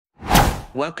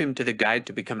Welcome to the guide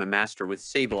to become a master with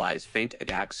Sableye's Feint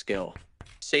Attack skill.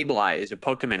 Sableye is a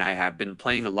Pokemon I have been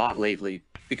playing a lot lately,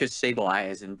 because Sableye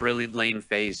is in Brilliant Lane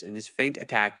phase and his Feint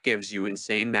Attack gives you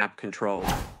insane map control.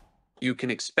 You can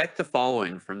expect the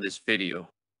following from this video.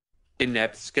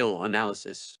 In-depth skill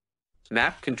analysis,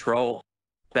 map control,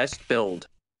 best build,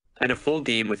 and a full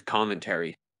game with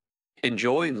commentary.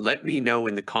 Enjoy and let me know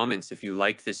in the comments if you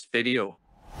liked this video.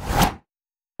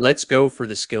 Let's go for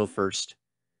the skill first.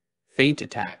 Feint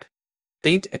Attack.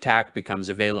 Feint Attack becomes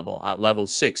available at level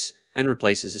 6 and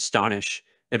replaces Astonish.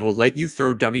 It will let you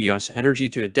throw dummy aeos energy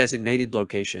to a designated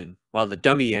location. While the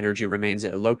dummy energy remains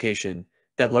at a location,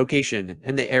 that location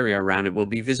and the area around it will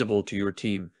be visible to your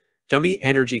team. Dummy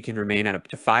energy can remain at up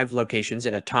to 5 locations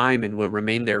at a time and will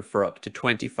remain there for up to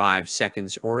 25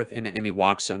 seconds, or if an enemy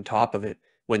walks on top of it.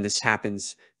 When this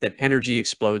happens, that energy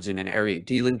explodes in an area,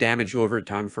 dealing damage over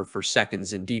time for 4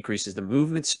 seconds and decreases the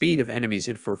movement speed of enemies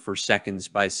in for 4 seconds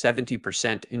by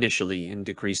 70% initially and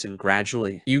decreasing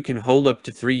gradually. You can hold up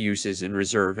to 3 uses in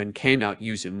reserve and cannot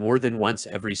use it more than once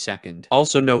every second.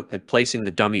 Also note that placing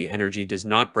the dummy energy does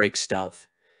not break stealth.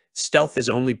 Stealth is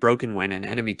only broken when an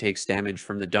enemy takes damage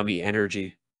from the dummy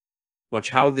energy.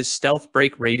 Watch how this stealth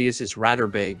break radius is rather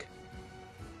big.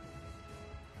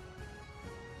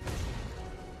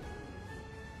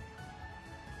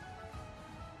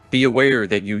 Be aware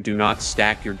that you do not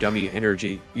stack your dummy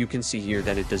energy. You can see here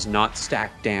that it does not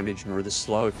stack damage nor the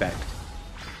slow effect.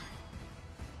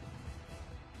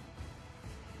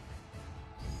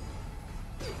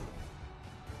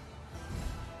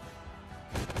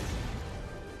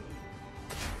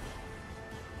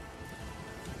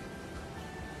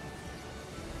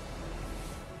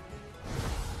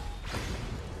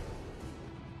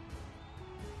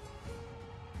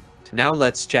 Now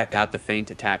let's check out the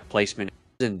Feint Attack placement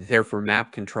and therefore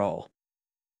map control.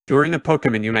 During a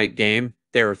Pokemon Unite game,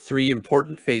 there are 3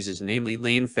 important phases, namely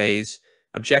Lane Phase,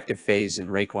 Objective Phase, and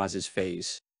Rayquaza's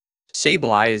Phase.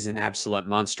 Sableye is an absolute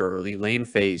monster early Lane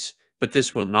Phase, but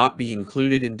this will not be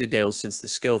included in details since the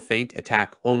skill Feint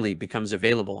Attack only becomes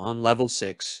available on level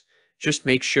 6. Just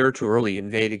make sure to early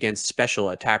invade against special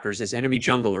attackers as enemy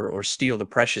jungler or steal the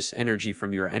precious energy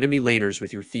from your enemy laners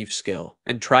with your thief skill,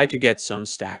 and try to get some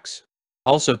stacks.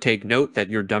 Also take note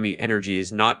that your dummy energy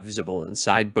is not visible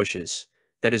inside bushes.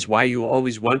 That is why you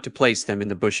always want to place them in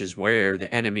the bushes where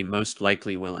the enemy most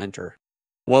likely will enter.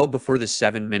 Well before the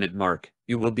 7-minute mark,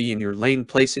 you will be in your lane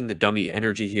placing the dummy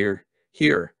energy here,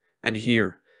 here, and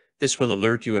here. This will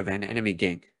alert you of an enemy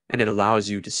gank, and it allows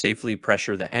you to safely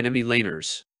pressure the enemy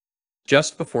laners.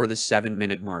 Just before the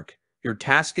 7-minute mark, your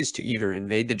task is to either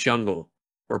invade the jungle,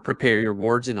 or prepare your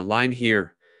wards in a line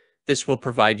here. This will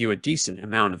provide you a decent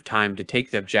amount of time to take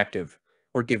the objective,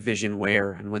 or give vision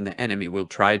where and when the enemy will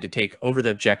try to take over the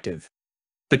objective.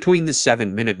 Between the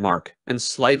 7-minute mark and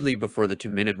slightly before the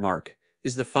 2-minute mark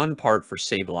is the fun part for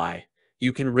Sableye.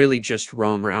 You can really just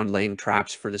roam around laying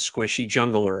traps for the squishy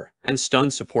jungler and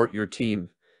stun support your team,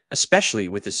 especially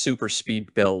with the super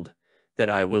speed build that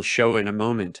I will show in a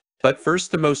moment. But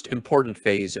first, the most important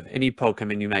phase of any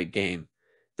Pokemon Unite game,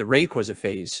 the Rayquaza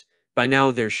phase. By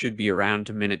now there should be around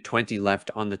a minute 20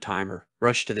 left on the timer.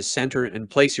 Rush to the center and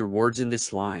place your wards in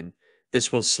this line.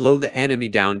 This will slow the enemy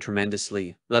down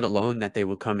tremendously, let alone that they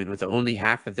will come in with only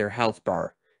half of their health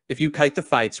bar. If you kite the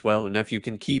fights well enough, you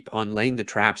can keep on laying the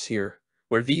traps here,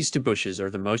 where these 2 bushes are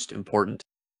the most important.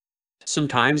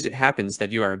 Sometimes it happens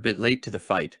that you are a bit late to the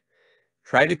fight.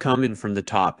 Try to come in from the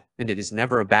top, and it is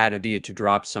never a bad idea to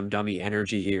drop some dummy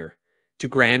energy here, to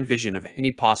grant vision of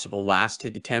any possible last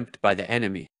hit attempt by the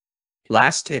enemy.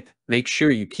 Last tip, make sure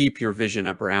you keep your vision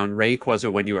up around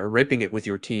Rayquaza when you are ripping it with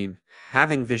your team.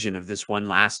 Having vision of this one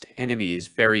last enemy is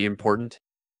very important.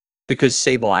 Because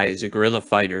Sableye is a guerrilla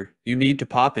fighter, you need to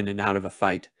pop in and out of a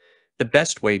fight. The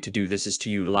best way to do this is to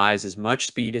utilize as much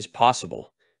speed as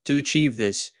possible. To achieve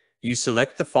this, you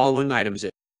select the following items: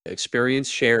 Experience,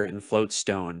 Share, and Float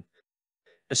Stone.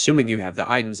 Assuming you have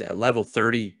the items at level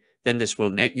 30, then this will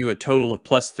net you a total of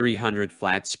plus 300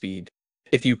 flat speed.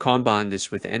 If you combine this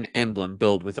with an emblem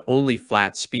build with only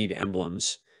flat speed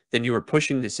emblems, then you are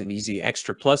pushing this an easy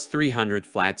extra plus 300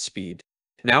 flat speed.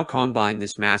 Now combine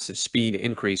this massive speed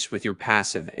increase with your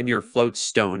passive and your float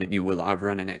stone and you will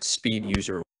outrun an X speed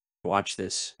user. Watch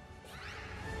this.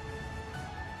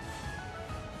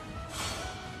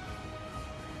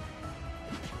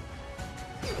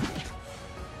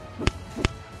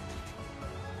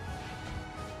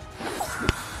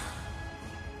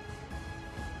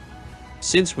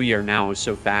 Since we are now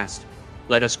so fast,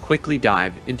 let us quickly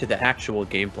dive into the actual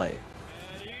gameplay.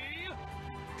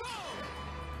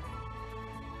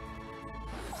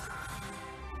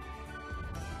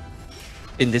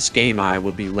 In this game I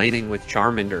will be laning with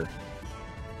Charmander,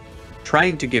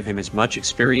 trying to give him as much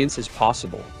experience as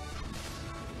possible.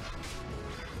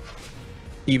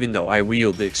 Even though I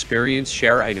wield the experience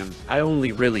share item, I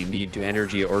only really need 2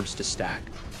 energy orbs to stack.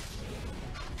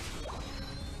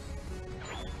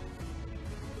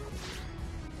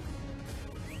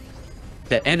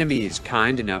 The enemy is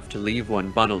kind enough to leave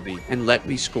 1 Bunnelby and let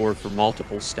me score for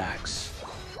multiple stacks.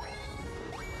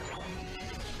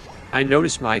 I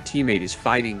notice my teammate is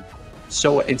fighting,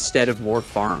 so instead of more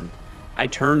farm, I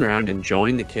turn around and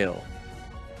join the kill,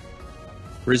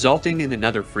 resulting in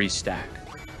another free stack.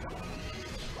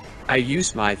 I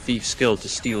use my thief skill to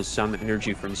steal some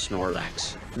energy from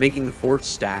Snorlax, making the 4th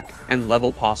stack and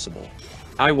level possible.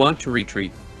 I want to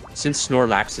retreat, since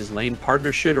Snorlax's lane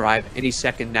partner should arrive any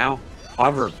second now.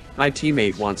 However, my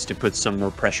teammate wants to put some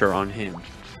more pressure on him.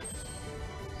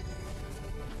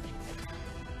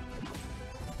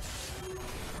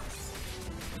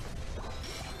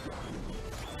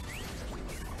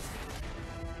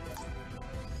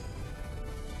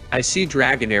 I see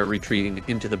Dragonair retreating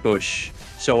into the bush,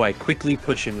 so I quickly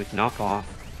push him with knockoff,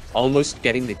 almost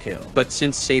getting the kill. But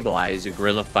since Sableye is a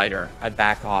guerrilla fighter, I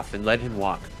back off and let him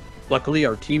walk. Luckily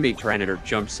our teammate Tyranitar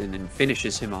jumps in and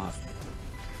finishes him off.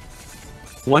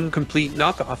 1 complete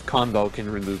knockoff combo can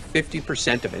remove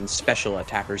 50% of an special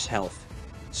attacker's health,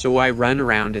 so I run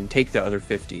around and take the other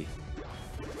 50.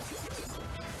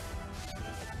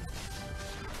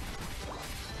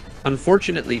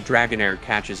 Unfortunately, Dragonair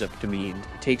catches up to me and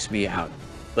takes me out.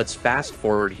 Let's fast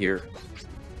forward here.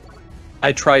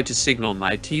 I try to signal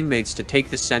my teammates to take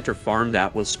the center farm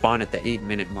that will spawn at the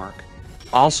 8-minute mark.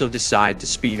 Also decide to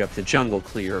speed up the jungle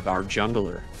clear of our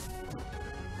jungler.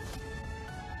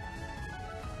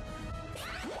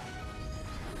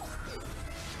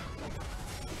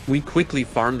 We quickly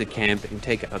farm the camp and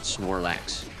take out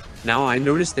Snorlax. Now I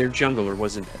noticed their jungler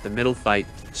wasn't at the middle fight,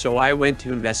 so I went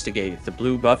to investigate if the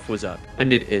blue buff was up,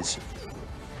 and it is.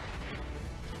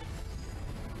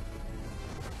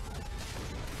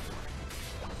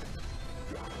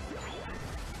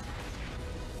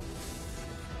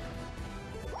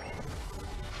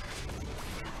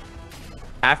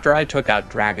 After I took out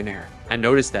Dragonair, I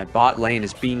noticed that bot lane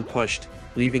is being pushed,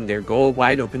 leaving their goal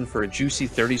wide open for a juicy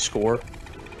 30 score.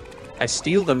 I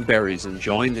steal them berries and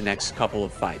join the next couple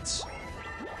of fights.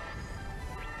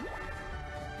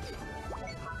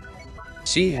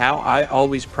 See how I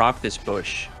always proc this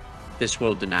bush? This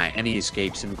will deny any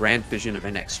escapes and grant vision of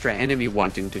an extra enemy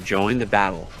wanting to join the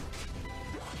battle.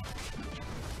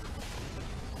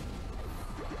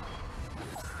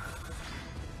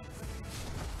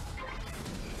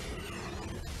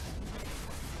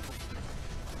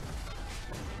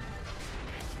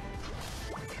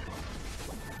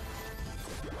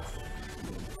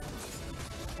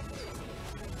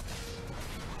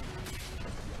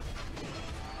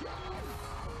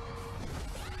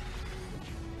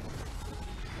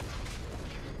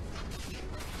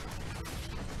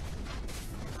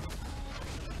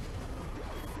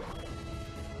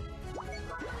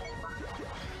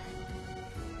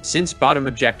 Since bottom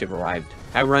objective arrived,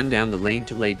 I run down the lane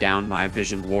to lay down my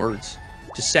vision wards.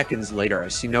 2 seconds later I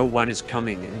see no one is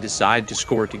coming and decide to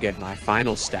score to get my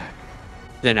final stack.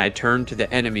 Then I turn to the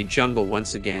enemy jungle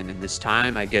once again, and this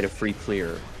time I get a free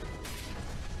clear.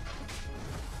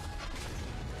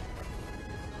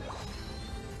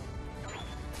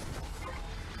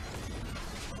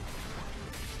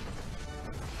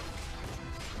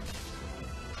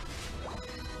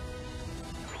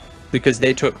 Because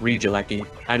they took Regieleki,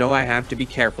 I know I have to be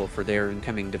careful for their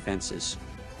incoming defenses.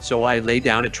 So I lay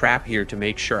down a trap here to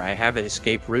make sure I have an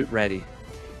escape route ready.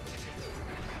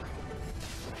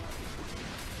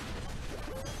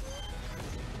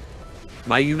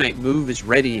 My Unite move is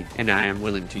ready, and I am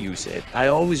willing to use it. I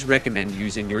always recommend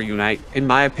using your Unite. In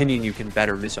my opinion, you can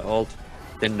better miss ult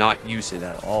than not use it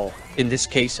at all. In this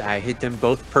case, I hit them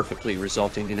both perfectly,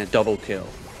 resulting in a double kill.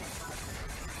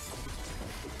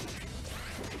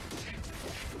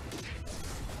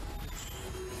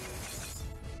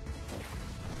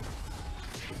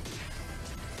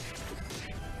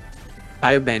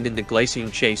 I abandoned the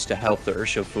Glacian chase to help the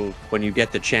Urshifu. When you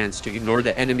get the chance to ignore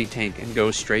the enemy tank and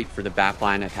go straight for the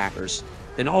backline attackers,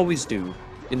 then always do.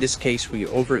 In this case, we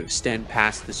overextend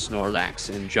past the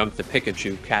Snorlax and jump the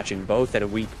Pikachu, catching both at a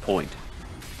weak point.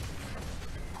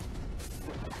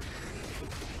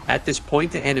 At this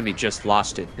point, the enemy just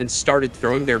lost it and started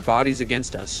throwing their bodies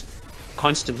against us,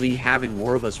 constantly having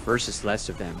more of us versus less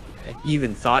of them. I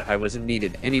even thought I wasn't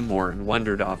needed anymore and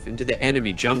wandered off into the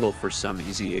enemy jungle for some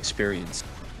easy experience.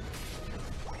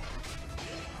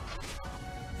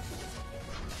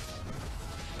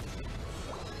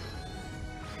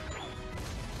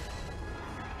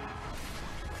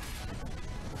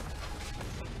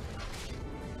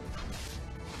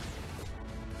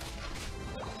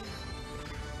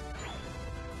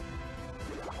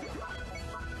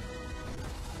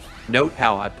 Note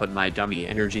how I put my dummy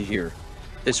energy here.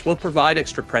 This will provide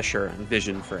extra pressure and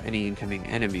vision for any incoming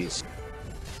enemies.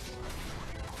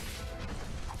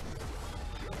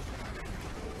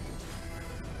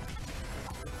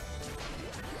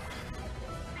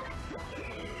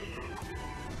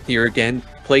 Here again,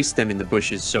 place them in the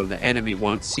bushes so the enemy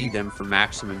won't see them for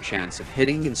maximum chance of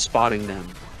hitting and spotting them.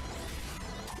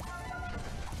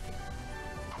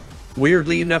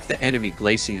 Weirdly enough, the enemy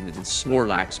Glaceon and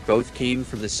Snorlax both came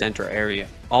from the center area.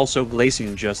 Also,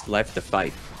 Glaceon just left the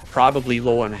fight, probably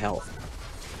low on health.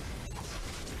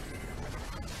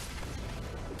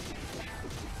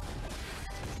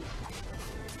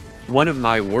 One of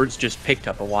my wards just picked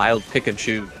up a wild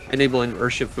Pikachu, enabling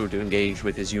Urshifu to engage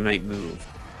with his Unite move.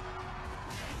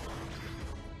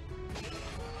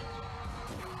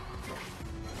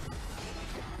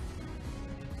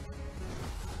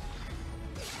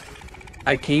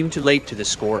 I came too late to the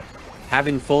score.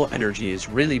 Having full energy is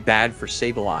really bad for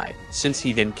Sableye, since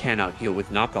he then cannot heal with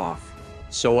knockoff.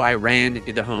 So I ran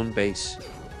into the home base.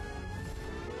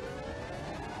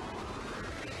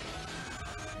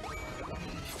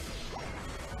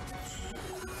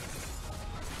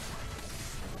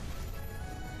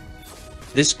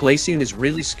 This Glaceon is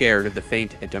really scared of the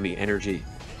Feint Attack energy,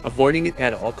 avoiding it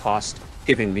at all costs,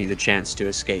 giving me the chance to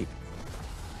escape.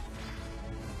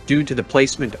 Due to the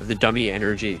placement of the dummy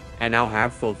energy, I now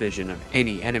have full vision of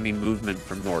any enemy movement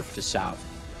from north to south.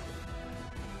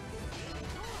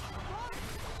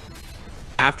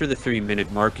 After the 3-minute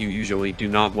mark, you usually do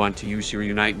not want to use your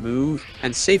Unite move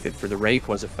and save it for the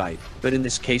Rayquaza fight, but in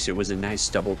this case it was a nice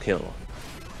double kill.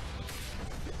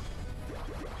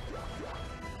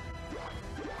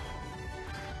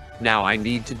 Now I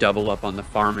need to double up on the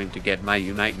farming to get my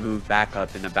Unite move back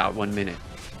up in about 1 minute.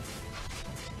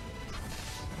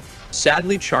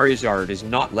 Sadly, Charizard is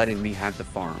not letting me have the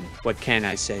farm. What can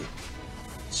I say?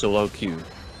 Solo queue.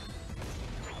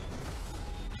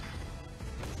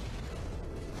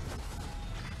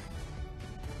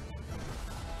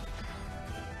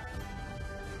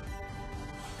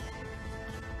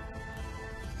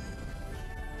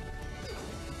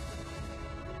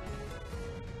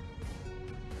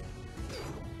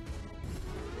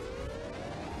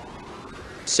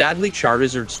 Sadly,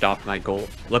 Charizard stopped my goal.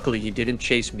 Luckily, he didn't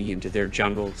chase me into their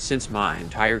jungle, since my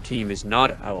entire team is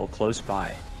not all close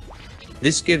by.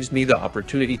 This gives me the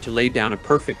opportunity to lay down a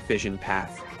perfect vision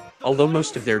path, although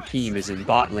most of their team is in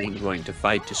bot lane going to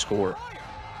fight to score.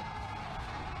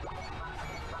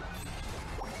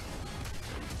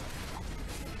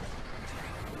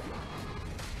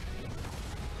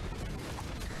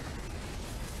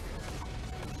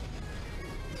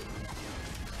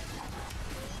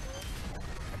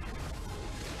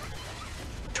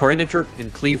 Torrentier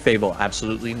and Clefable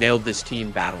absolutely nailed this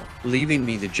team battle, leaving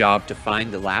me the job to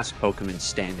find the last Pokemon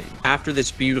standing. After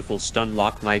this beautiful stun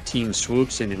lock, my team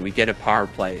swoops in and we get a power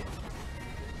play.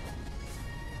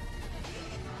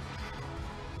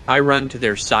 I run to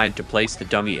their side to place the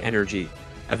dummy energy,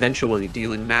 eventually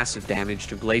dealing massive damage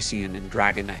to Glaceon and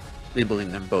Dragonite,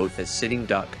 labeling them both as sitting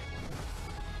duck.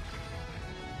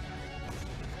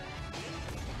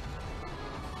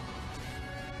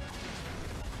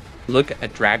 Look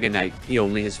at Dragonite, he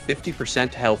only has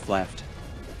 50% health left.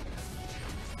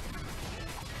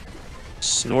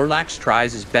 Snorlax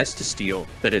tries his best to steal,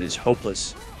 but it is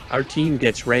hopeless. Our team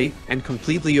gets Ray and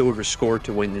completely overscored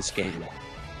to win this game.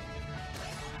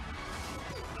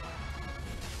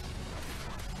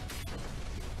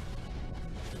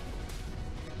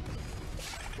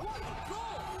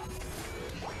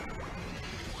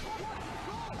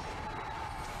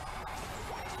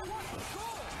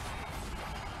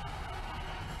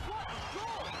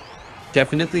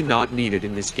 Definitely not needed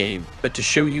in this game, but to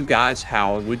show you guys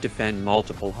how I would defend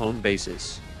multiple home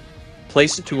bases.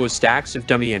 Place it to a stacks of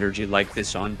dummy energy like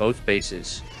this on both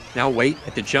bases. Now wait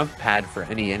at the jump pad for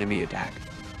any enemy attack.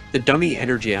 The dummy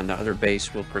energy on the other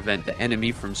base will prevent the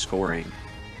enemy from scoring.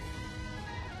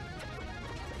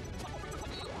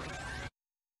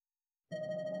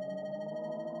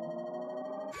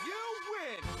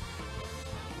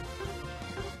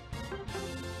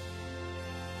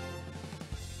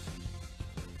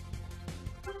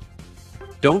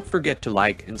 Don't forget to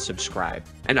like and subscribe,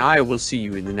 and I will see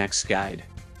you in the next guide.